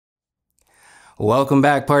Welcome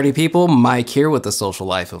back, party people. Mike here with the Social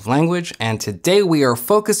Life of Language, and today we are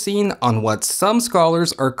focusing on what some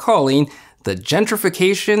scholars are calling the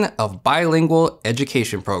gentrification of bilingual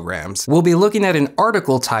education programs. We'll be looking at an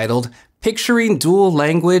article titled Picturing Dual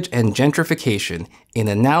Language and Gentrification, an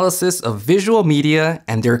analysis of visual media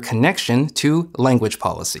and their connection to language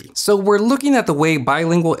policy. So we're looking at the way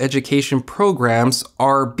bilingual education programs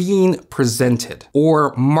are being presented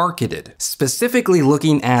or marketed, specifically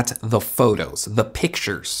looking at the photos, the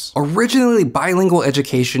pictures. Originally, bilingual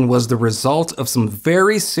education was the result of some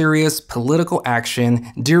very serious political action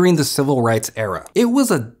during the civil rights era. It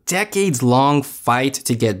was a decades-long fight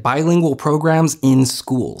to get bilingual programs in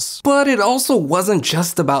schools. But it also wasn't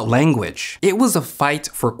just about language. It was a fight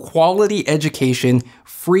for quality education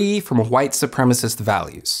free from white supremacist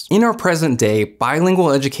values. In our present day,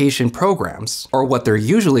 bilingual education programs, or what they're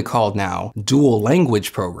usually called now, dual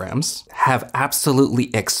language programs, have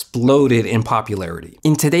absolutely exploded in popularity.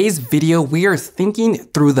 In today's video, we are thinking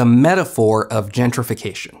through the metaphor of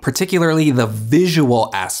gentrification, particularly the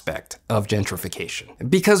visual aspect of gentrification.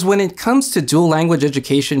 Because when it comes to dual language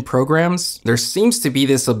education programs, there seems to be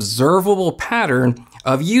this observable pattern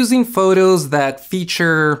of using photos that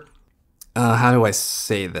feature, how do I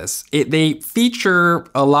say this? They feature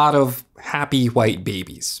a lot of happy white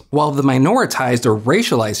babies, while the minoritized or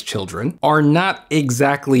racialized children are not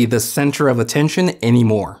exactly the center of attention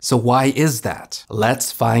anymore. So why is that?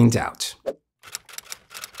 Let's find out.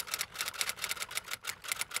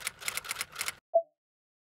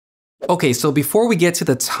 Okay, so before we get to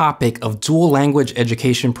the topic of dual language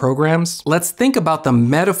education programs, let's think about the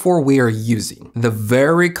metaphor we are using, the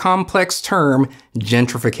very complex term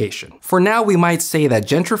gentrification. For now, we might say that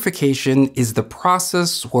gentrification is the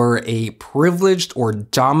process where a privileged or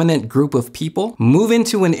dominant group of people move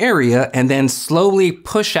into an area and then slowly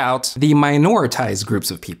push out the minoritized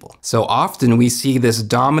groups of people. So often we see this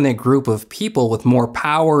dominant group of people with more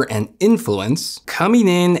power and influence coming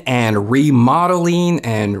in and remodeling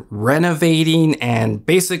and renovating and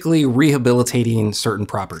basically rehabilitating certain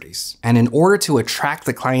properties. And in order to attract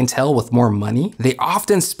the clientele with more money, they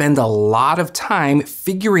often spend a lot of time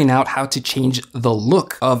figuring out how to change the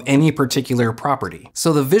look of any particular property.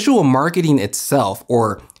 So the visual marketing itself,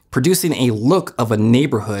 or producing a look of a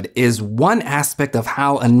neighborhood, is one aspect of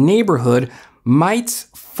how a neighborhood might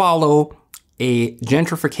follow a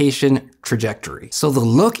gentrification trajectory. So the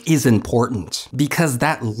look is important because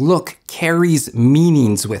that look carries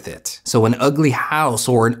meanings with it. So an ugly house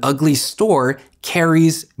or an ugly store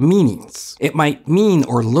carries meanings. It might mean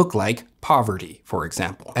or look like poverty, for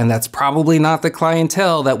example. And that's probably not the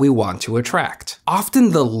clientele that we want to attract.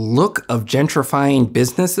 Often the look of gentrifying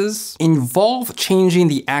businesses involve changing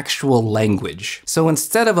the actual language. So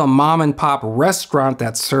instead of a mom and pop restaurant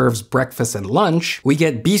that serves breakfast and lunch, we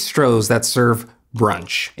get bistros that serve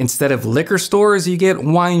brunch. Instead of liquor stores, you get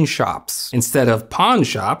wine shops. Instead of pawn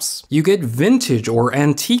shops, you get vintage or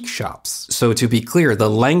antique shops. So to be clear, the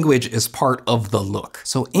language is part of the look.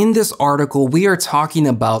 So in this article, we are talking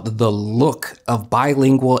about the look of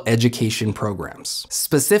bilingual education programs,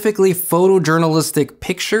 specifically photojournalistic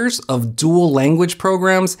pictures of dual language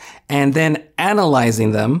programs, and then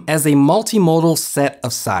analyzing them as a multimodal set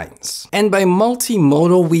of signs. And by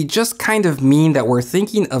multimodal, we just kind of mean that we're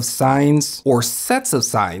thinking of signs or sets of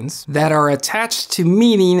signs that are attached to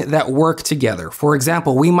meaning that work together. For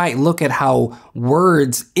example, we might look at how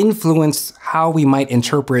words influence how we might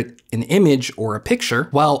interpret an image or a picture,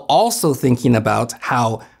 while also thinking about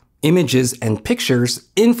how images and pictures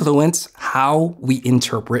influence how we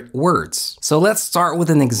interpret words. So let's start with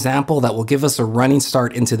an example that will give us a running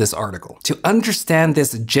start into this article. To understand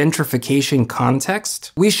this gentrification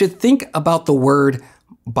context, we should think about the word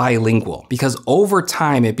bilingual, because over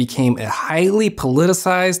time it became a highly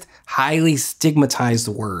politicized, highly stigmatized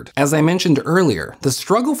word. As I mentioned earlier, the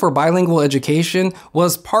struggle for bilingual education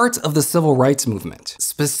was part of the civil rights movement.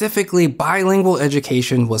 Specifically, bilingual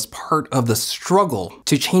education was part of the struggle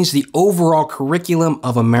to change the overall curriculum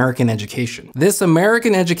of American education. This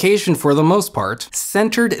American education, for the most part,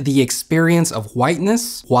 centered the experience of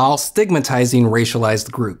whiteness while stigmatizing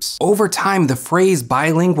racialized groups. Over time, the phrase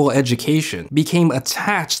bilingual education became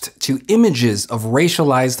attached to images of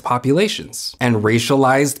racialized populations and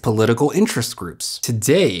racialized political interest groups.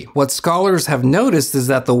 Today, what scholars have noticed is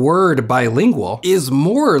that the word bilingual is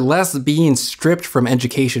more or less being stripped from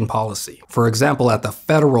education policy. For example, at the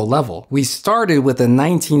federal level, we started with the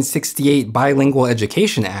 1968 Bilingual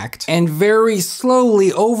Education Act, and very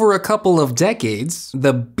slowly over a couple of decades,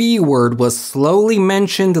 the B word was slowly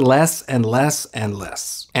mentioned less and less and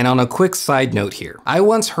less. And on a quick side note here, I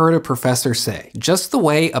once heard a professor say, just the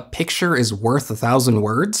way a picture is worth 1,000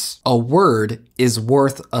 words, a word is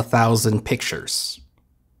worth 1,000 pictures.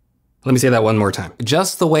 Let me say that one more time.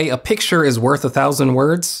 Just the way a picture is worth 1,000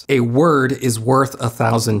 words, a word is worth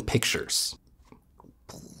 1,000 pictures.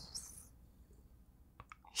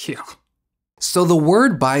 Yeah. So the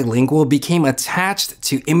word bilingual became attached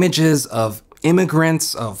to images of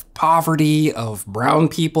immigrants, of poverty, of brown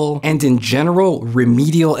people, and in general,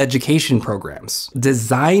 remedial education programs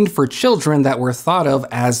designed for children that were thought of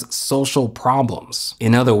as social problems.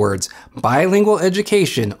 In other words, bilingual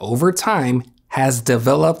education over time has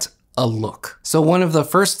developed a look. So one of the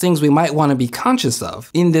first things we might want to be conscious of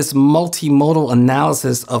in this multimodal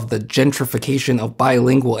analysis of the gentrification of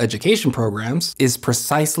bilingual education programs is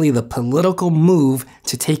precisely the political move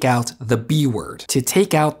to take out the B word, to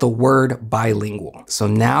take out the word bilingual. So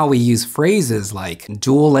now we use phrases like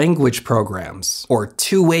dual language programs, or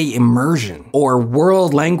two-way immersion, or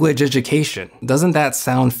world language education. Doesn't that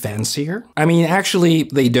sound fancier? I mean, actually,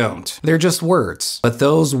 they don't. They're just words. But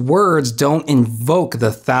those words don't invoke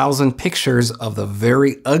the 1,000 pictures of the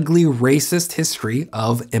very ugly racist history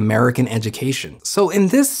of American education. So in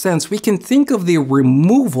this sense, we can think of the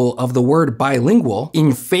removal of the word bilingual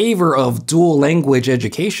in favor of dual language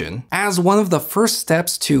education as one of the first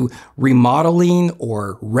steps to remodeling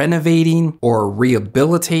or renovating or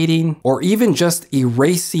rehabilitating or even just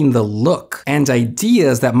erasing the look and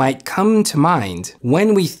ideas that might come to mind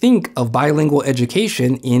when we think of bilingual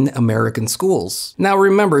education in American schools. Now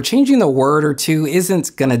remember, changing a word or two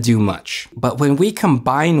isn't gonna do much. But when we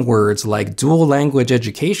combine words like dual language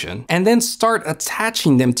education and then start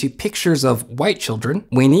attaching them to pictures of white children,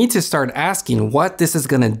 we need to start asking what this is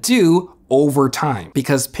gonna do over time,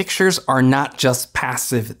 because pictures are not just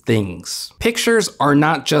passive things. Pictures are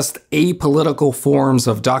not just apolitical forms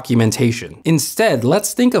of documentation. Instead,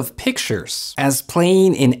 let's think of pictures as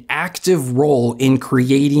playing an active role in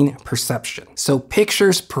creating perception. So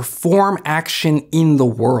pictures perform action in the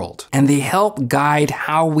world, and they help guide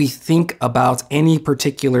how we think about any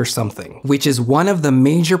particular something, which is one of the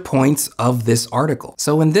major points of this article.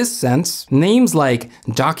 So in this sense, names like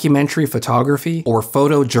documentary photography or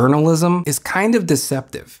photojournalism is kind of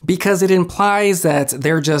deceptive because it implies that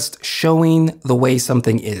they're just showing the way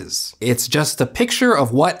something is. It's just a picture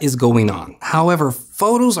of what is going on. However,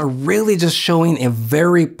 photos are really just showing a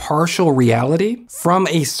very partial reality from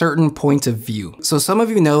a certain point of view. So some of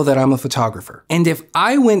you know that I'm a photographer. And if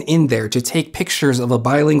I went in there to take pictures of a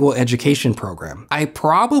bilingual education program, I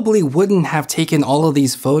probably wouldn't have taken all of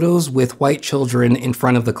these photos with white children in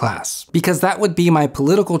front of the class, because that would be my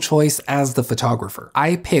political choice as the photographer.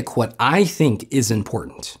 I pick what I think is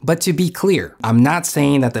important. But to be clear, I'm not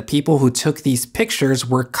saying that the people who took these pictures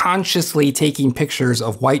were consciously taking pictures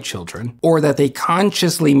of white children, or that they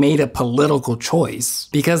consciously made a political choice,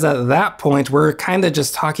 because at that point we're kind of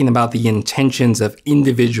just talking about the intentions of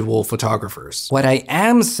individual photographers. What I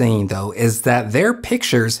am saying though is that their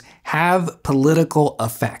pictures have political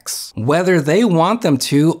effects, whether they want them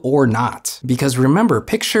to or not. Because remember,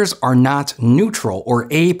 pictures are not neutral or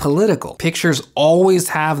apolitical. Pictures always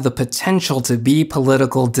have the potential to be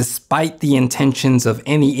political despite the intentions of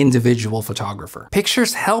any individual photographer.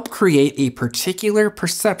 Pictures help create a particular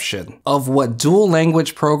perception of what dual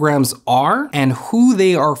language programs are and who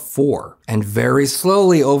they are for. And very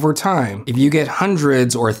slowly over time, if you get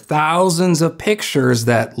hundreds or thousands of pictures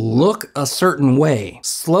that look a certain way,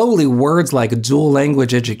 slowly words like dual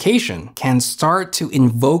language education can start to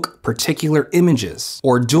invoke particular images,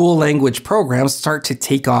 or dual language programs start to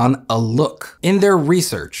take on a look. In their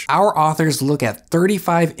research, our authors look at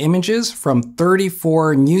 35 images from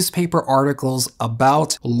 34 newspaper articles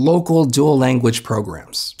about local dual language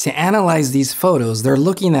programs. To analyze these photos, they're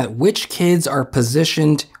looking at which kids are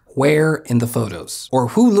positioned where in the photos, or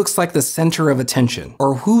who looks like the center of attention,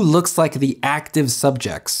 or who looks like the active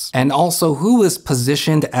subjects, and also who is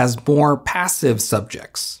positioned as more passive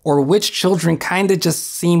subjects, or which children kind of just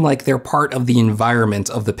seem like they're part of the environment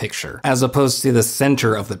of the picture, as opposed to the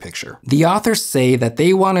center of the picture. The authors say that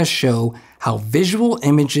they want to show how visual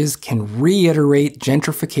images can reiterate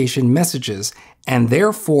gentrification messages and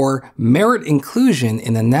therefore merit inclusion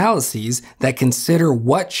in analyses that consider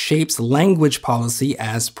what shapes language policy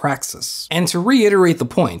as praxis. And to reiterate the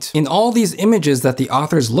point, in all these images that the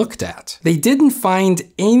authors looked at, they didn't find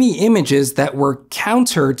any images that were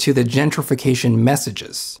counter to the gentrification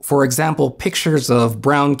messages. For example, pictures of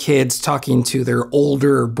brown kids talking to their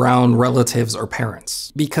older brown relatives or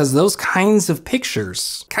parents, because those kinds of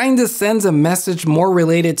pictures kind of sends a a message more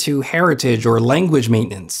related to heritage or language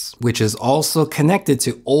maintenance, which is also connected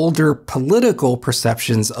to older political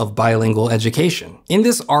perceptions of bilingual education. In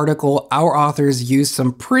this article, our authors use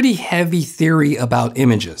some pretty heavy theory about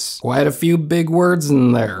images. Quite a few big words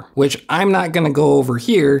in there, which I'm not going to go over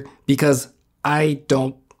here because I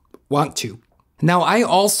don't want to. Now, I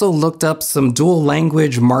also looked up some dual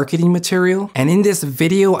language marketing material, and in this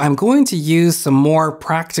video, I'm going to use some more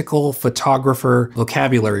practical photographer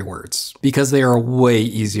vocabulary words because they are way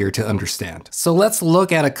easier to understand. So let's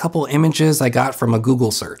look at a couple images I got from a Google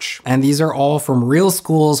search. And these are all from real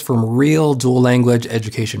schools from real dual language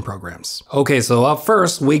education programs. Okay, so up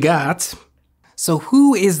first we got... So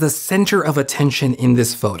who is the center of attention in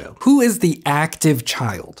this photo? Who is the active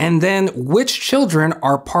child? And then which children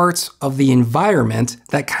are parts of the environment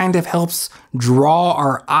that kind of helps draw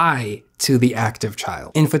our eye to the active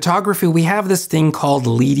child? In photography, we have this thing called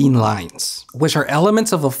leading lines, which are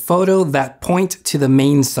elements of a photo that point to the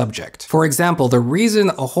main subject. For example, the reason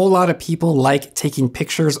a whole lot of people like taking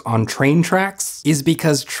pictures on train tracks is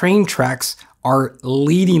because train tracks are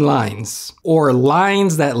leading lines, or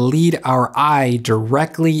lines that lead our eye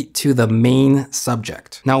directly to the main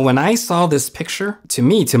subject. Now, when I saw this picture,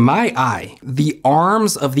 to my eye, the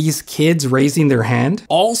arms of these kids raising their hand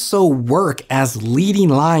also work as leading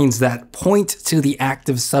lines that point to the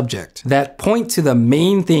active subject, that point to the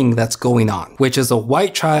main thing that's going on, which is a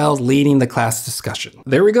white child leading the class discussion.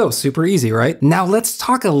 There we go, super easy, right? Now let's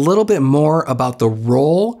talk a little bit more about the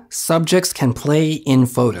role subjects can play in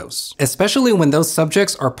photos, especially when those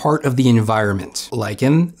subjects are part of the environment, like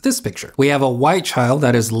in this picture. We have a white child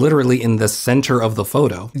that is literally in the center of the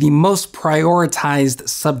photo, the most prioritized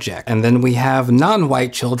subject, and then we have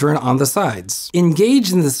non-white children on the sides,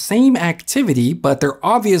 engaged in the same activity, but they're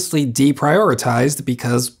obviously deprioritized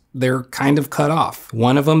because they're kind of cut off.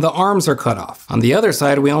 One of them, the arms are cut off. On the other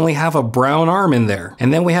side, we only have a brown arm in there.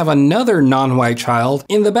 And then we have another non-white child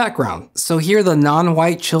in the background. So here the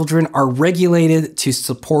non-white children are regulated to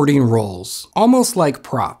supporting roles, almost like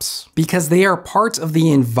props, because they are part of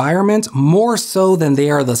the environment more so than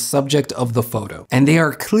they are the subject of the photo. And they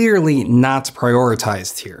are clearly not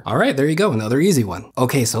prioritized here. All right, there you go, another easy one.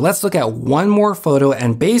 Okay, so let's look at one more photo,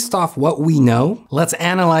 and based off what we know, let's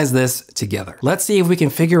analyze this together. Let's see if we can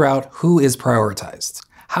figure out who is prioritized.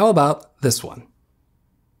 How about this one?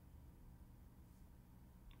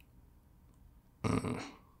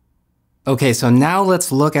 Okay, so now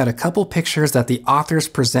let's look at a couple pictures that the authors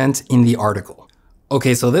present in the article.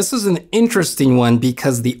 Okay, so this is an interesting one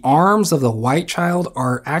because the arms of the white child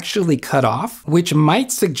are actually cut off, which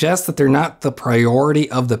might suggest that they're not the priority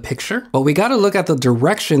of the picture, but we gotta look at the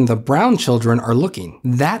direction the brown children are looking.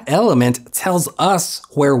 That element tells us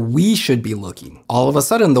where we should be looking. All of a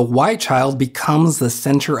sudden, the white child becomes the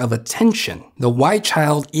center of attention. The white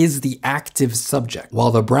child is the active subject,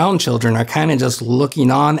 while the brown children are kind of just looking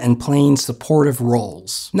on and playing supportive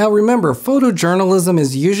roles. Now remember, photojournalism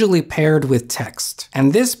is usually paired with text.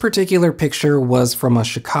 And this particular picture was from a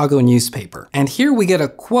Chicago newspaper. And here we get a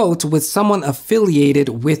quote with someone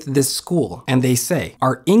affiliated with this school. And they say,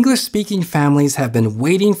 "Our English-speaking families have been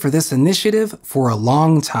waiting for this initiative for a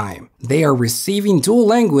long time. They are receiving dual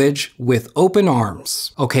language with open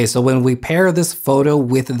arms." Okay, so when we pair this photo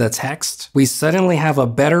with the text, we suddenly have a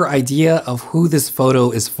better idea of who this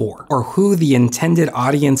photo is for, or who the intended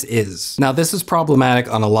audience is. Now, this is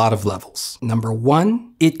problematic on a lot of levels. Number one,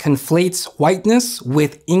 it conflates whiteness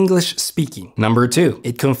with English speaking. Number two,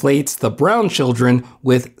 it conflates the brown children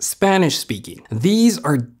with Spanish speaking. These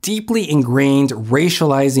are deeply ingrained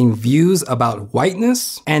racializing views about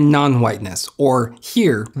whiteness and non-whiteness, or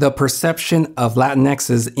here, the perception of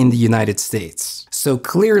Latinxes in the United States. So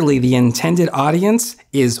clearly the intended audience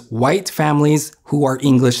is white families who are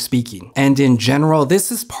English speaking. And in general,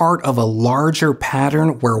 this is part of a larger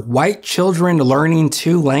pattern where white children learning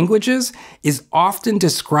two languages is often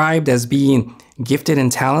described as being gifted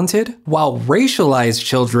and talented, while racialized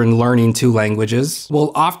children learning two languages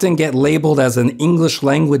will often get labeled as an English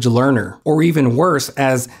language learner, or even worse,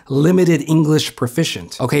 as limited English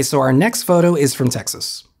proficient. Okay, so our next photo is from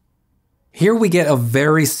Texas. Here we get a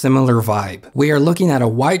very similar vibe. We are looking at a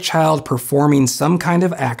white child performing some kind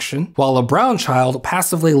of action, while a brown child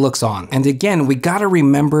passively looks on. And again, we gotta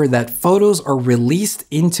remember that photos are released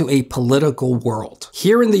into a political world.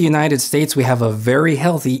 Here in the United States, we have a very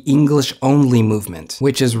healthy English-only movement,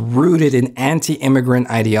 which is rooted in anti-immigrant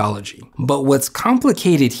ideology. But what's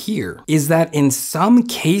complicated here is that in some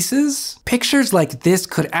cases, pictures like this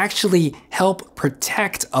could actually help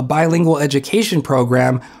protect a bilingual education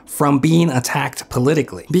program from being attacked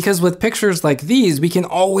politically. Because with pictures like these, we can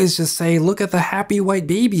always just say, look at the happy white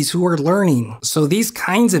babies who are learning. So these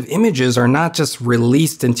kinds of images are not just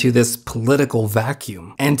released into this political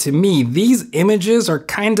vacuum. And to me, these images are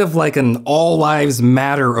kind of like an all lives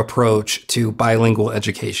matter approach to bilingual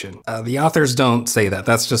education. The authors don't say that.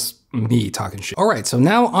 That's just me talking shit. All right, so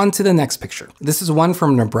now on to the next picture. This is one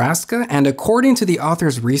from Nebraska, and according to the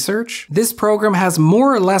author's research, this program has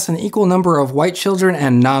more or less an equal number of white children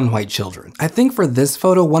and non-white children. I think for this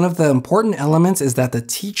photo, one of the important elements is that the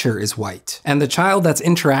teacher is white, and the child that's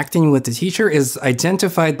interacting with the teacher is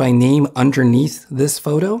identified by name underneath this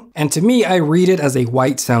photo. And to me, I read it as a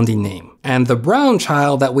white-sounding name. And the brown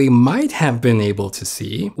child that we might have been able to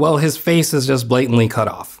see, well, his face is just blatantly cut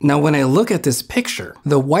off. Now, when I look at this picture,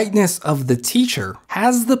 the whiteness of the teacher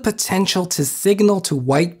has the potential to signal to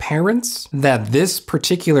white parents that this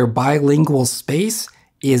particular bilingual space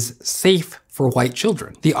is safe for white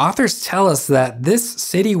children. The authors tell us that this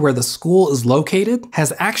city where the school is located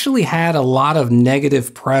has actually had a lot of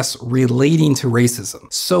negative press relating to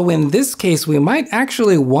racism. So in this case, we might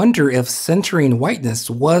actually wonder if centering whiteness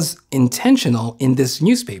was intentional in this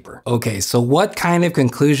newspaper. Okay, so what kind of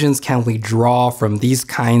conclusions can we draw from these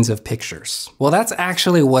kinds of pictures? Well, that's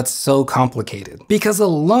actually what's so complicated. Because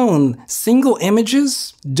alone, single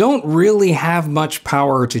images don't really have much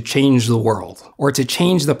power to change the world or to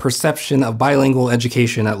change the perception of bilingual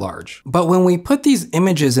education at large. But when we put these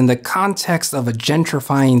images in the context of a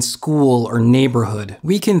gentrifying school or neighborhood,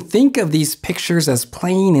 we can think of these pictures as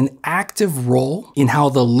playing an active role in how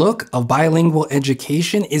the look of bilingual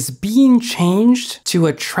education is being changed to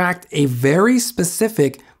attract a very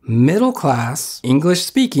specific middle-class,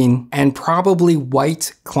 English-speaking, and probably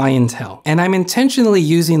white clientele. And I'm intentionally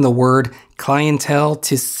using the word clientele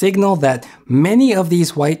to signal that many of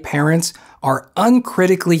these white parents are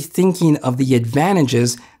uncritically thinking of the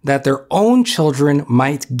advantages that their own children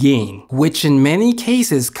might gain, which in many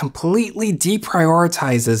cases completely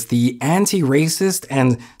deprioritizes the anti-racist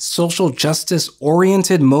and social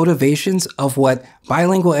justice-oriented motivations of what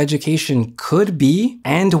bilingual education could be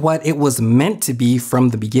and what it was meant to be from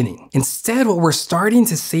the beginning. Instead, what we're starting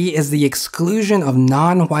to see is the exclusion of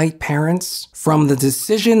non-white parents from the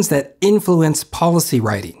decisions that influence policy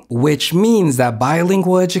writing, which means that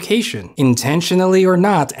bilingual education, intentionally or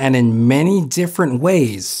not, and in many different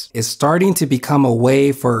ways, is starting to become a way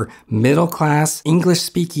for middle-class,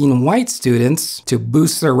 English-speaking white students to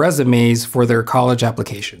boost their resumes for their college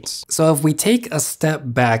applications. So if we take a step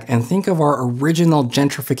back and think of our original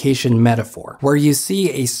gentrification metaphor, where you see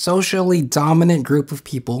a socially dominant group of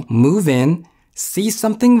people move in, see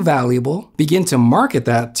something valuable, begin to market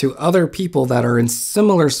that to other people that are in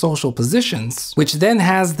similar social positions, which then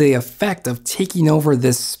has the effect of taking over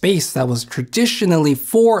this space that was traditionally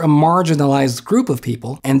for a marginalized group of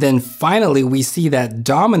people. And then finally, we see that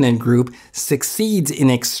dominant group succeeds in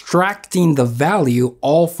extracting the value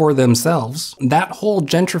all for themselves. That whole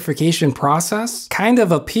gentrification process kind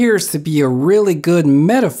of appears to be a really good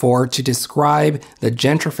metaphor to describe the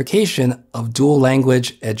gentrification of dual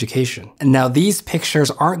language education. And now these pictures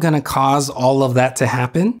aren't going to cause all of that to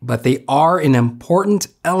happen, but they are an important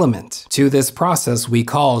element to this process we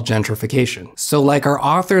call gentrification. So like our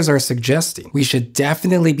authors are suggesting, we should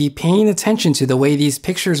definitely be paying attention to the way these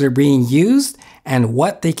pictures are being used and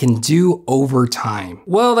what they can do over time.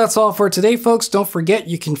 Well, that's all for today, folks. Don't forget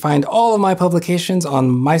you can find all of my publications on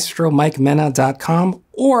maestromikemena.com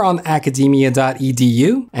or on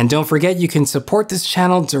academia.edu. And don't forget you can support this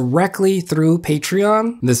channel directly through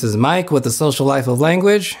Patreon. This is Mike with The Social Life of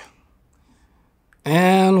Language,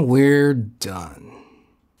 and we're done.